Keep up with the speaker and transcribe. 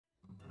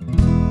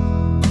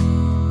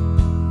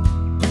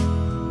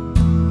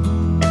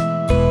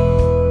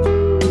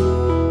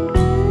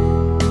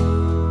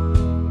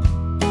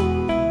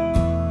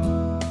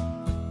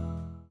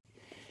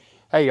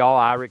Hey y'all,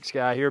 Irix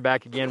Guy here,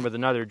 back again with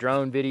another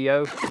drone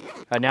video.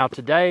 Now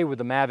today with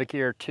the Mavic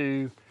Air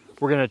 2,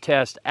 we're going to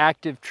test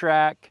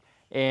ActiveTrack,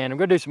 and I'm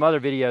going to do some other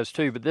videos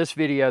too, but this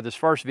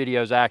first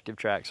video is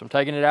ActiveTrack. So I'm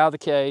taking it out of the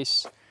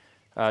case,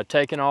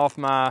 taking off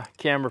my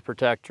camera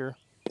protector,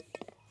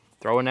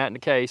 throwing that in the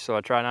case so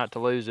I try not to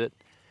lose it.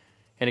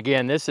 And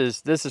again, this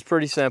is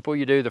pretty simple.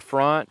 You do the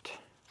front,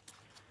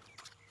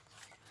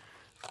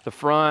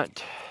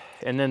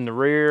 and then the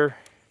rear,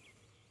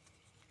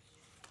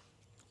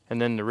 and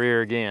then the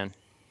rear again.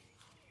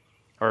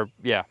 Or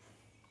yeah,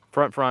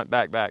 front,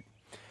 back.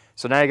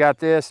 So now you got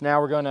this. Now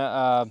we're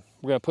gonna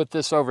put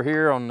this over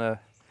here on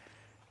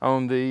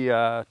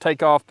the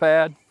takeoff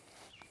pad.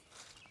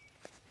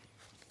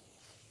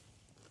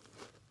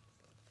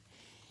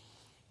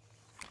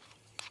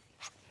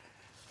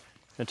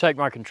 And take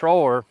my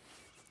controller.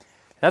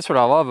 That's what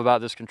I love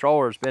about this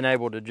controller, is being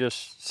able to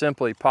just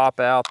simply pop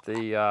out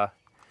the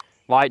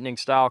lightning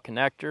style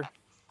connector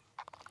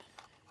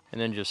and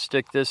then just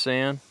stick this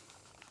in.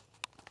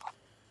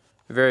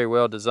 Very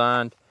well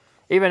designed.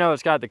 Even though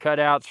it's got the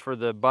cutouts for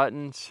the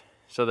buttons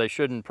so they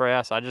shouldn't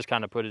press, I just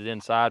kind of put it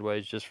in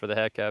sideways just for the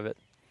heck of it.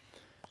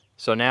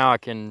 So now I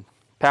can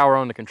power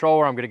on the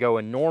controller. I'm going to go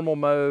in normal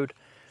mode.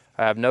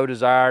 I have no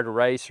desire to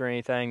race or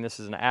anything. This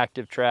is an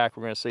ActiveTrack.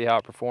 We're going to see how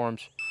it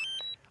performs.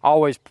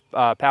 Always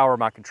power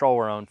my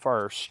controller on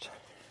first.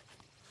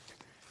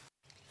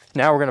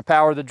 Now we're going to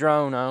power the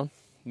drone on,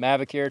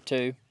 Mavic Air 2.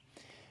 And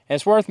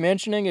it's worth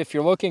mentioning, if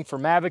you're looking for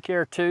Mavic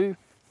Air 2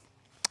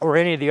 or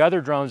any of the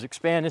other drones,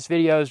 expand this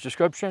video's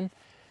description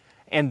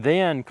and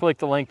then click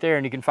the link there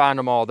and you can find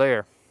them all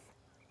there.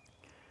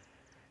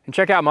 And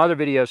check out my other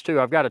videos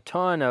too. I've got a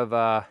ton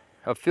of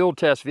field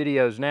test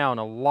videos now and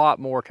a lot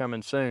more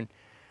coming soon.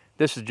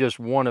 This is just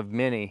one of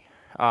many.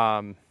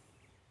 And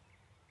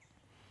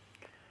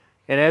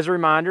as a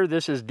reminder,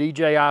 this is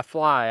DJI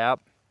Fly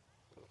app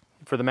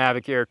for the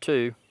Mavic Air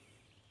 2.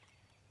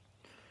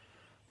 I'm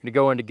going to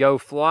go into Go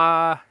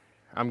Fly.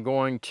 I'm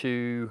going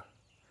to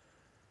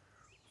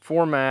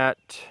format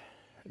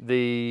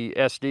the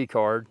SD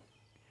card.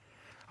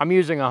 I'm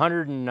using a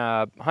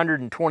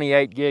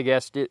 128 gig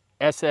micro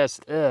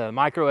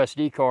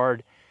SD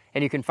card,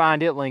 and you can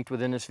find it linked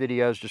within this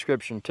video's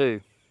description too.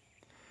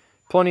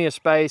 Plenty of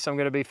space. I'm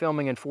going to be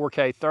filming in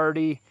 4K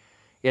 30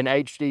 in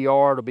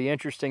HDR. It'll be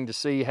interesting to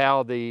see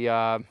how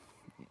the,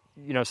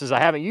 since I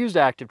haven't used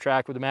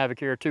ActiveTrack with the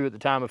Mavic Air 2 at the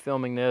time of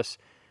filming this,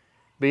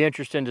 be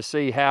interesting to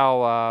see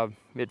how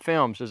it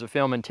films. Does it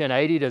film in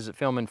 1080? Does it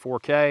film in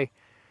 4K?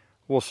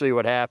 We'll see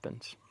what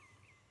happens.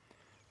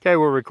 Okay,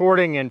 we're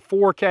recording in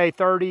 4K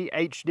 30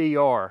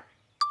 HDR.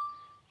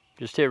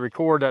 Just hit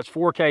record. That's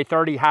 4K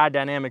 30 high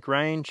dynamic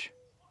range.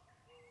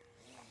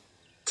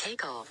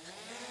 Take off.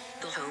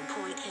 The home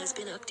point has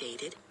been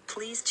updated.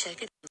 Please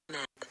check it on the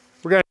map.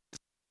 We're going to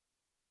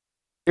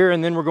here,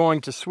 and then we're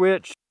going to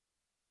switch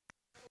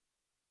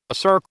a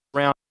circle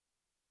around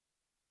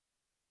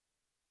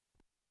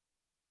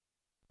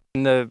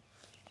in the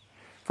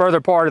further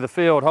part of the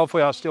field.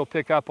 Hopefully I'll still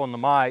pick up on the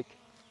mic.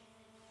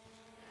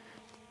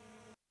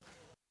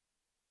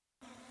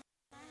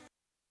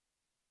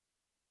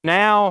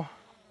 Now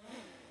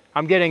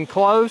I'm getting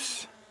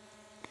close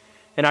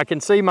and I can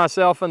see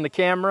myself in the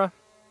camera,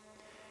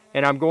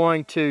 and I'm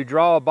going to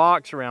draw a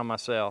box around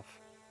myself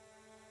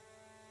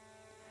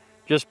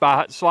just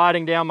by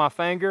sliding down my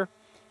finger.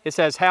 It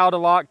says how to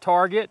lock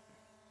target.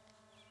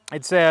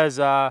 It says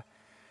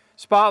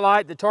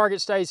spotlight, the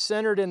target stays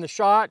centered in the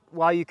shot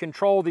while you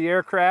control the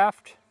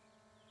aircraft.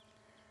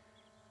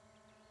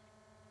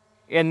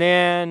 And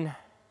then,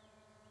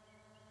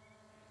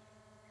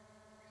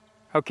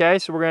 okay,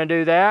 so we're going to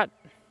do that.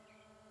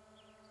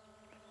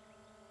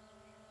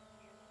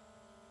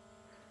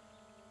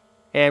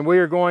 And we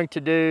are going to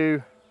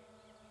do,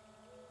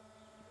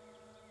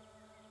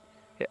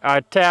 I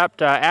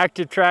tapped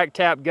ActiveTrack,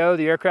 tap go.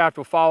 The aircraft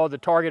will follow the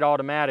target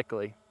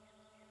automatically.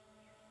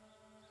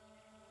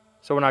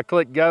 So when I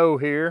click go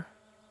here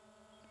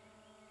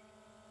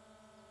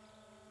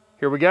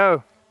we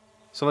go.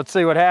 So let's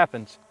see what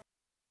happens.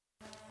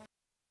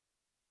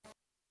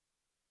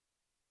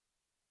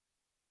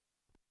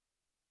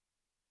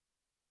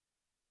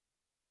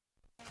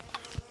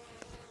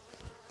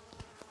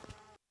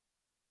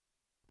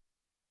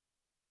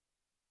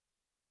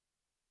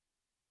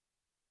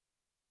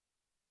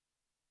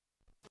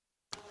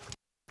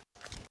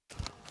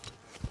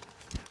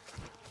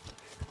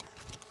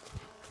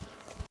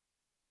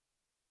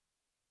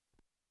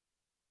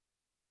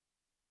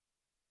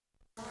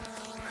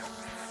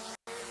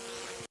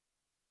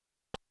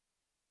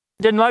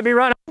 Didn't let me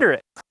run under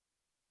it.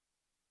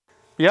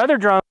 The other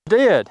drone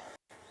did,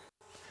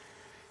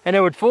 and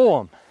it would fool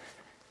them.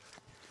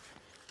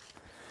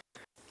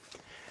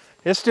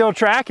 It's still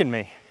tracking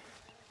me.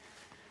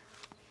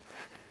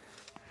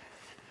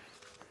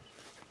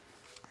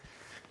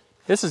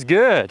 This is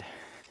good.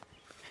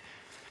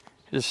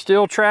 It's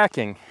still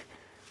tracking.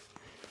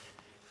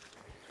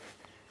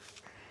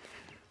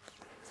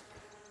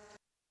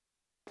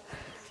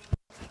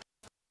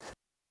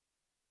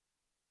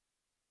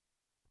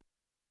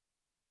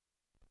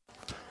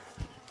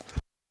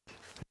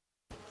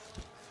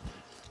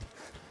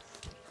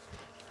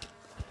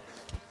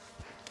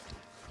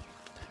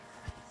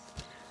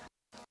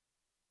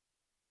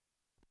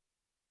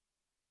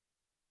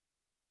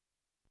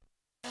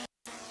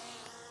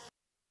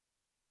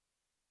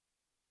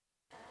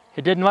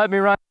 It didn't let me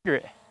run under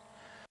it.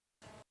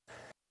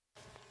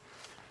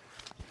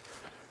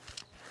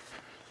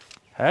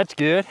 That's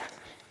good.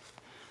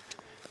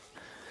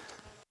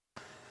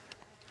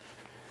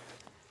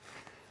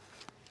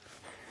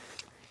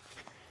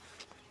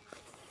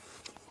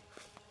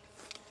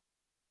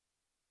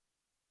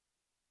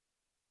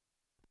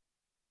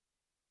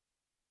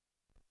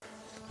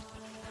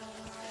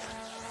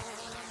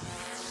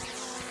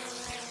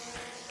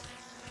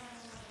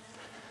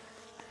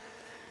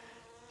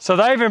 So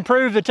they've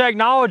improved the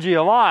technology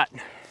a lot.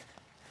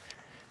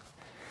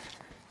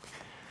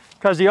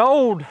 Because the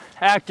old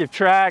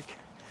ActiveTrack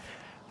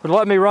would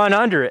let me run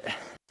under it.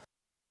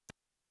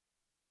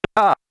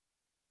 This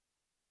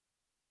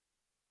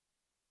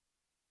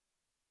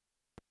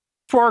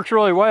works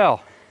really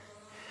well.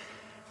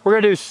 We're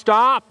gonna do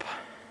stop.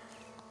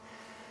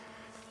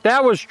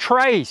 That was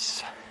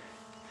trace.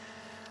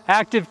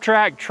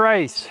 ActiveTrack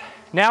trace.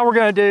 Now we're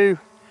gonna do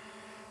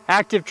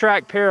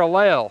ActiveTrack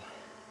parallel.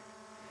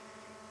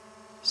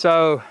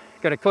 So,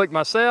 gonna click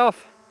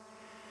myself.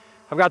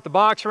 I've got the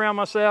box around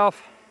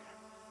myself.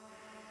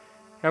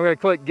 I'm gonna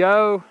click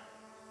go.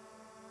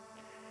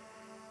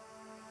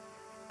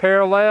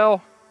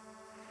 Parallel.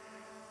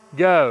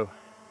 Go.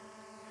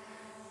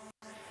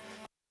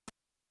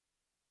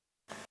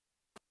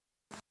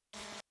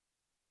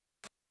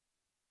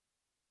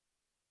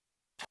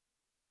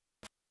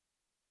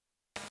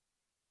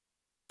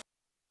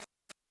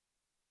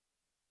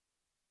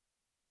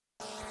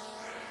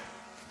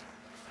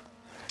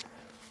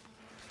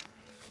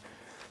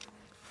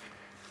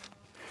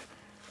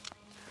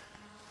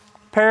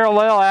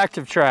 Parallel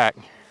ActiveTrack.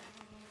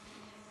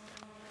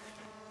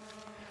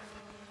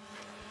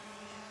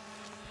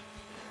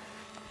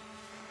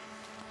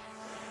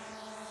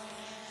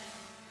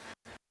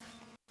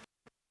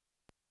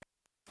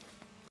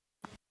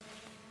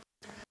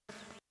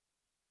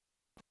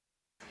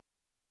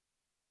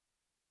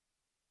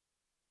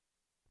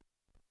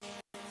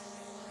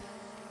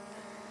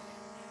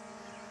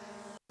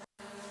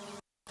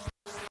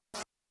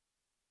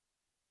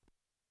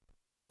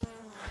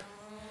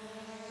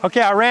 Okay,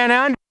 I ran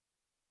under.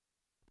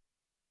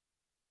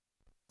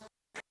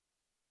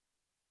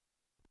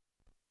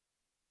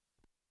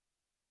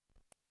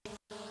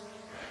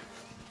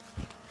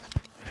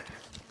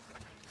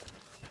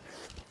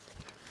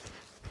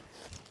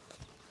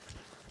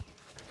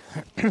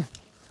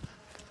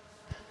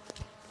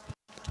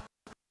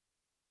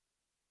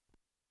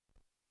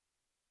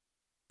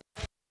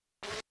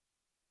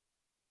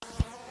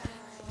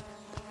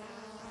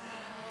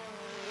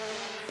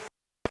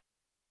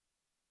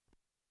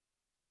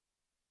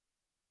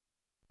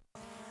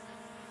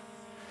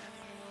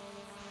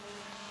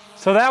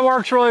 So that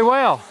works really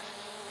well.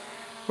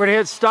 We're gonna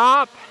hit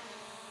stop.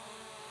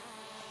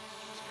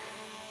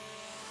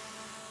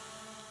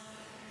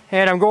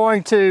 And I'm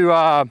going to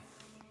go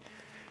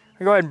ahead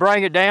and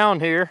bring it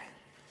down here.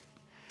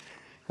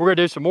 We're gonna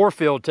do some more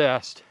field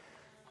tests.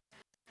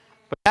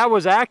 But that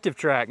was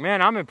ActiveTrack.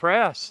 Man, I'm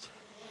impressed.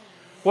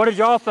 What did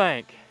y'all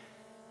think?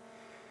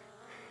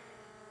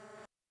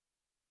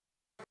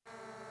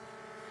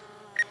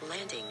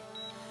 Landing.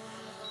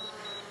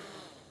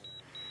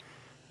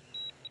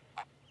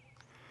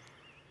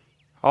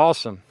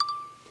 Awesome.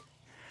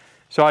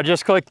 So I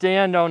just clicked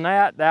end on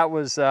that. That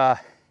was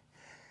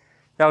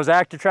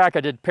ActiveTrack.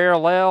 I did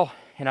parallel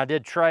and I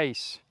did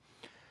trace.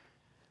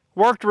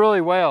 Worked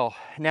really well.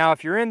 Now,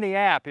 if you're in the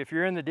app, if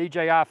you're in the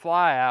DJI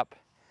Fly app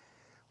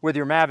with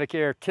your Mavic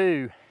Air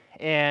 2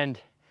 and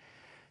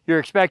you're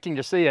expecting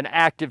to see an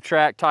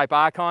ActiveTrack type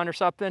icon or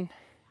something,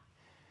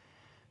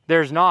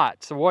 there's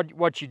not. So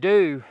what you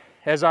do,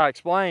 as I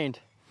explained,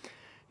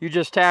 you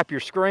just tap your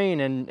screen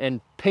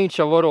and pinch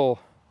a little,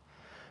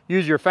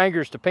 use your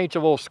fingers to pinch a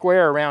little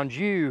square around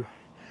you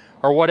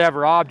or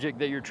whatever object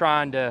that you're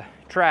trying to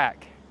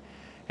track.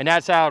 And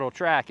that's how it'll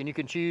track. And you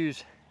can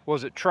choose,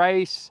 was it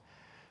trace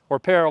or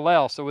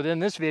parallel? So within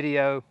this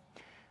video,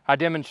 I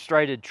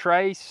demonstrated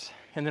trace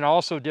and then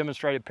also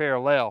demonstrated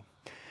parallel.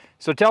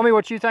 So tell me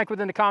what you think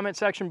within the comment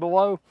section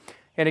below.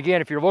 And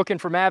again, if you're looking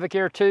for Mavic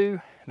Air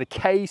 2, the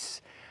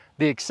case,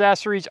 the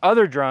accessories,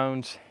 other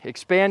drones,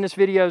 expand this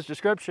video's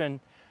description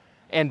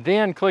and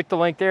then click the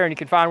link there and you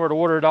can find where to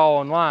order it all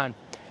online.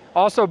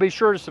 Also, be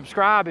sure to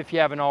subscribe if you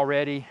haven't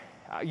already,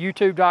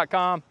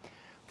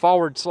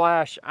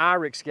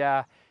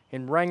 youtube.com/IrixGuy,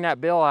 and ring that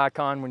bell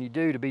icon when you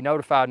do to be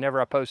notified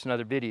whenever I post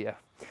another video.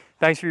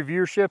 Thanks for your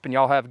viewership and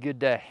y'all have a good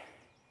day.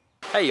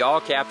 Hey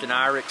y'all, Captain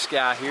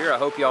IrixGuy here. I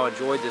hope y'all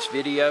enjoyed this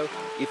video.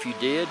 If you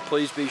did,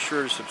 please be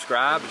sure to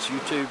subscribe. It's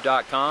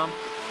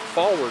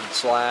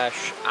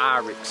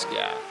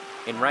youtube.com/IrixGuy,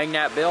 and ring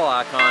that bell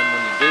icon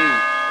when you do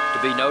to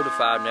be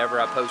notified whenever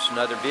I post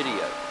another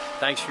video.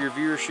 Thanks for your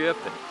viewership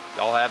and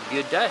y'all have a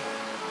good day.